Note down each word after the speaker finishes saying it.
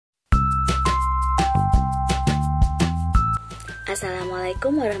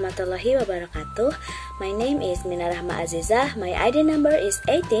Assalamualaikum warahmatullahi wabarakatuh. My name is Mina Rahma Azizah. My ID number is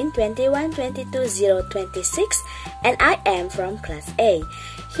 1821222026 and I am from class A.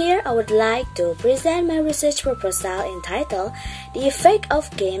 Here I would like to present my research proposal entitled The Effect of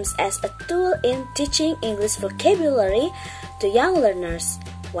Games as a Tool in Teaching English Vocabulary to Young Learners.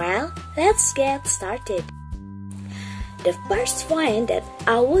 Well, let's get started. The first point that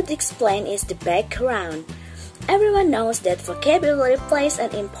I would explain is the background. Everyone knows that vocabulary plays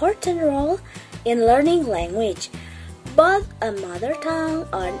an important role in learning language, both a mother tongue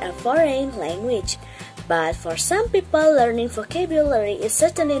and a foreign language. But for some people, learning vocabulary is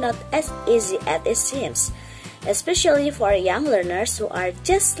certainly not as easy as it seems, especially for young learners who are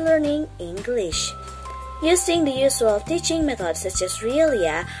just learning English. Using the usual teaching methods such as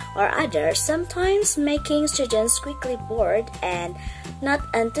Relia or others, sometimes making students quickly bored and not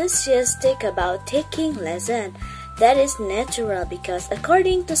enthusiastic about taking lessons. That is natural because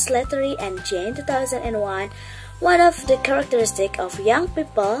according to Slattery and Jane 2001, one of the characteristics of young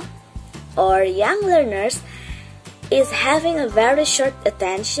people or young learners is having a very short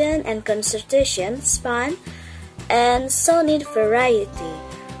attention and concentration span and so need variety.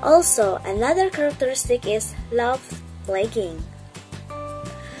 Also, another characteristic is love playing.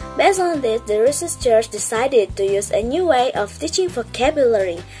 Based on this, the researchers decided to use a new way of teaching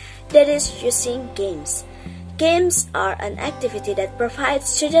vocabulary, that is, using games. Games are an activity that provides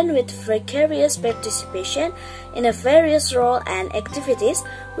students with vicarious participation in a various roles and activities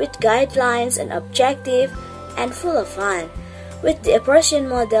with guidelines and objectives and full of fun, with the operation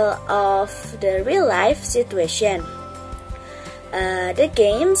model of the real-life situation. The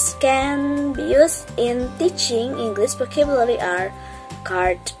games can be used in teaching English vocabulary are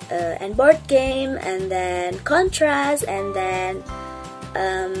card and board game, and then contrast, and then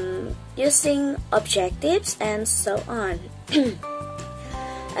using objectives, and so on.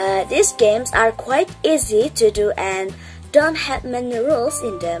 These games are quite easy to do and don't have many rules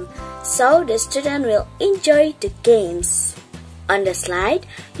in them, so the student will enjoy the games. On the slide,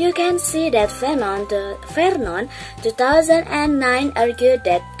 you can see that Vernon 2009 argued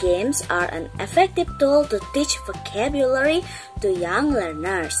that games are an effective tool to teach vocabulary to young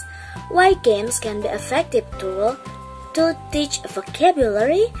learners. Why games can be an effective tool to teach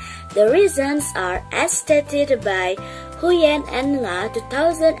vocabulary? The reasons are as stated by Huyen and La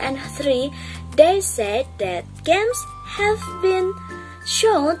 2003. They said that games have been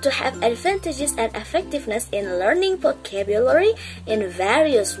shown to have advantages and effectiveness in learning vocabulary in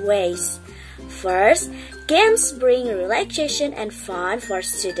various ways. First, games bring relaxation and fun for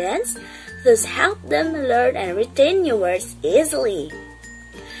students, thus help them learn and retain new words easily.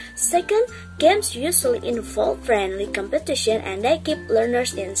 Second, games usually involve friendly competition and they keep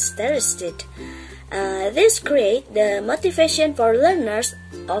learners interested. This creates the motivation for learners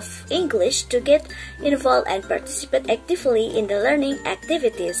of English to get involved and participate actively in the learning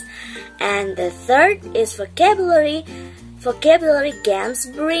activities. And the third is vocabulary. Vocabulary games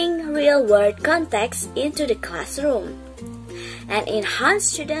bring real-world context into the classroom and enhance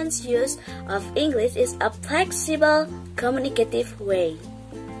students' use of English in a flexible, communicative way.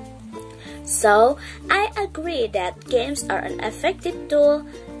 So, I agree that games are an effective tool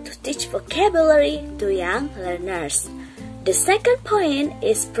to teach vocabulary to young learners. The second point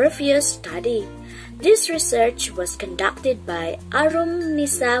is previous study. This research was conducted by Arum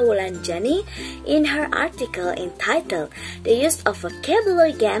Nisa Wulanjani in her article entitled The Use of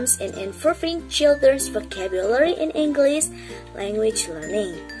Vocabulary Games in Improving Children's Vocabulary in English Language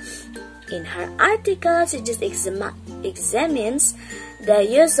Learning. In her article, she just examines the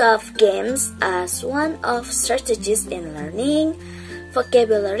use of games as one of strategies in learning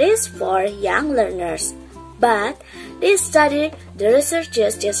vocabularies for young learners. But this study, the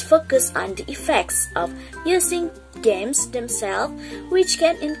researchers just focus on the effects of using games themselves, which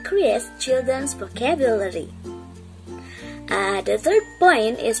can increase children's vocabulary. The third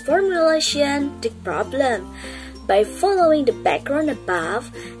point is formulation the problem. By following the background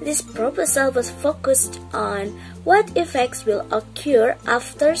above, this proposal was focused on what effects will occur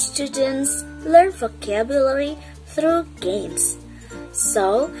after students learn vocabulary through games.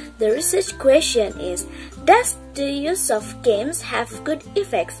 So, the research question is, does the use of games have good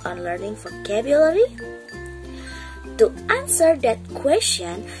effects on learning vocabulary? To answer that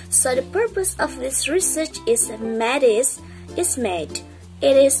question, so the purpose of this research is made.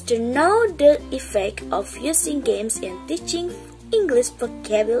 It is to know the effect of using games in teaching English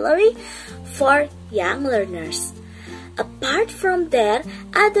vocabulary for young learners. Apart from that,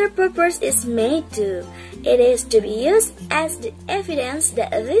 other purpose is made too. It is to be used as the evidence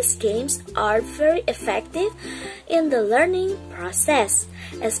that these games are very effective in the learning process,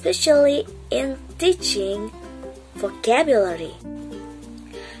 especially in teaching vocabulary.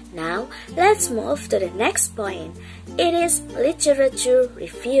 Now, let's move to the next point. It is literature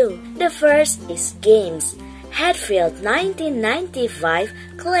review. The first is games. Hatfield 1995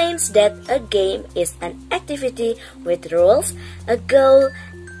 claims that a game is an activity with rules, a goal,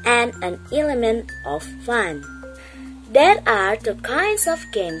 and an element of fun. There are two kinds of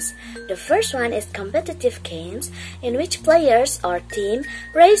games. The first one is competitive games, in which players or team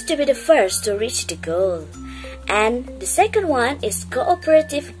race to be the first to reach the goal. And the second one is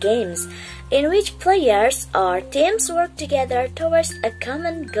cooperative games, in which players or teams work together towards a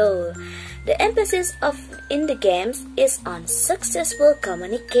common goal. The emphasis in the games is on successful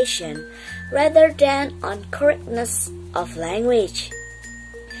communication rather than on correctness of language.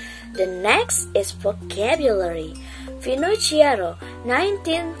 The next is vocabulary. Finocchiaro,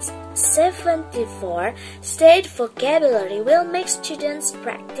 1974, stated vocabulary will make students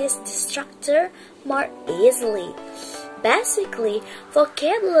practice the structure more easily. Basically,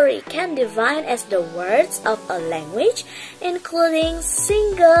 vocabulary can be defined as the words of a language, including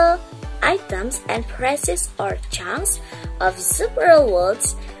single items and phrases or chunks of several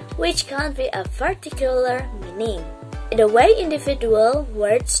words which convey a particular meaning, the way individual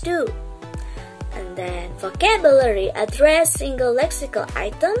words do. And then vocabulary address single lexical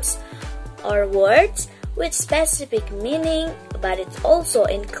items or words with specific meaning, but it also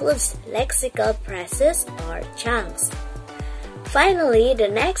includes lexical phrases or chunks. Finally, the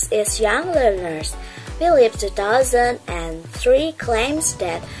next is young learners. Phillips 2003 claims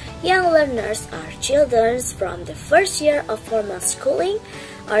that young learners are children from the first year of formal schooling,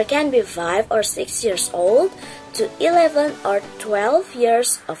 or can be 5 or 6 years old, to 11 or 12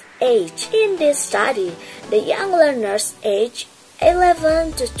 years of age. In this study, the young learners age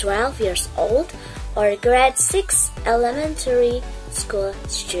 11 to 12 years old or grade 6 elementary school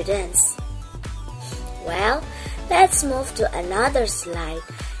students. Well, let's move to another slide.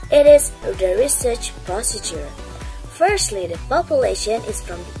 It is the research procedure. Firstly, the population is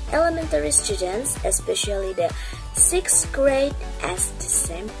from the elementary students, especially the 6th grade, as the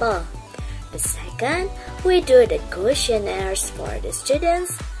sample. The second, we do the questionnaires for the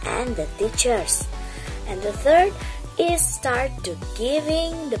students and the teachers. And the third is start to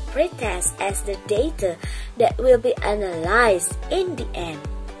giving the pretest as the data that will be analyzed in the end.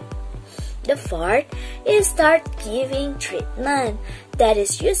 The fourth is start giving treatment, that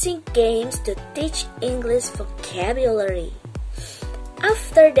is using games to teach English vocabulary.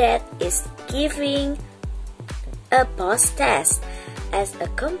 After that is giving a post-test as a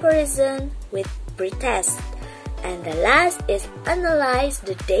comparison with pretest. And the last is analyze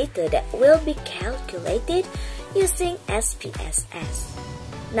the data that will be calculated using SPSS.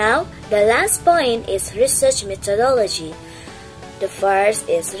 Now, the last point is research methodology. The first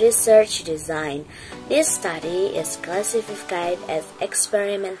is research design. This study is classified as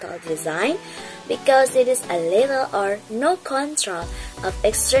experimental design because it is a little or no control of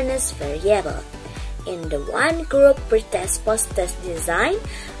extraneous variable. In the one group pretest post-test design,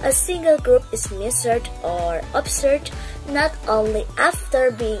 a single group is measured or observed not only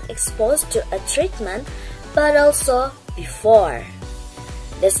after being exposed to a treatment, but also before.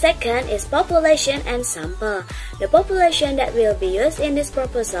 The second is population and sample. The population that will be used in this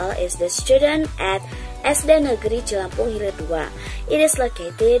proposal is the student at SD Negeri Cilampung Hilir 2. It is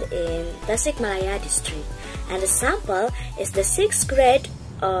located in Tasikmalaya district. And the sample is the 6th grade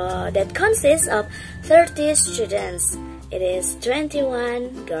that consists of 30 students. It is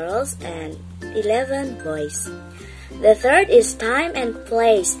 21 girls and 11 boys. The third is time and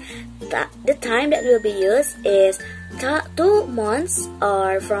place. The time that will be used is 2 months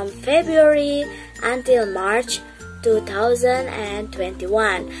or from February until March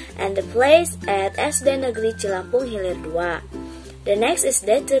 2021, and the place at SD Negeri Cilampung Hilir 2. The next is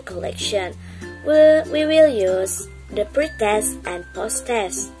data collection. We will use the pretest and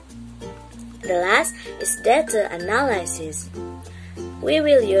post-test. The last is data analysis. We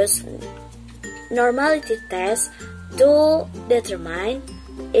will use normality test to determine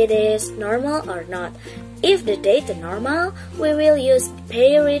it is normal or not. If the data normal, we will use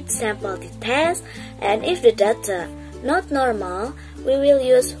paired sample test, and if the data not normal, we will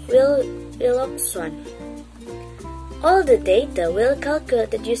use Wilcoxon. All the data will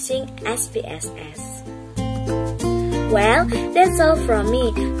calculated using SPSS. Well, that's all from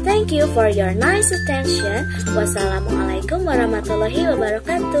me. Thank you for your nice attention. Wassalamualaikum warahmatullahi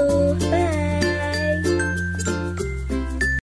wabarakatuh. Bye.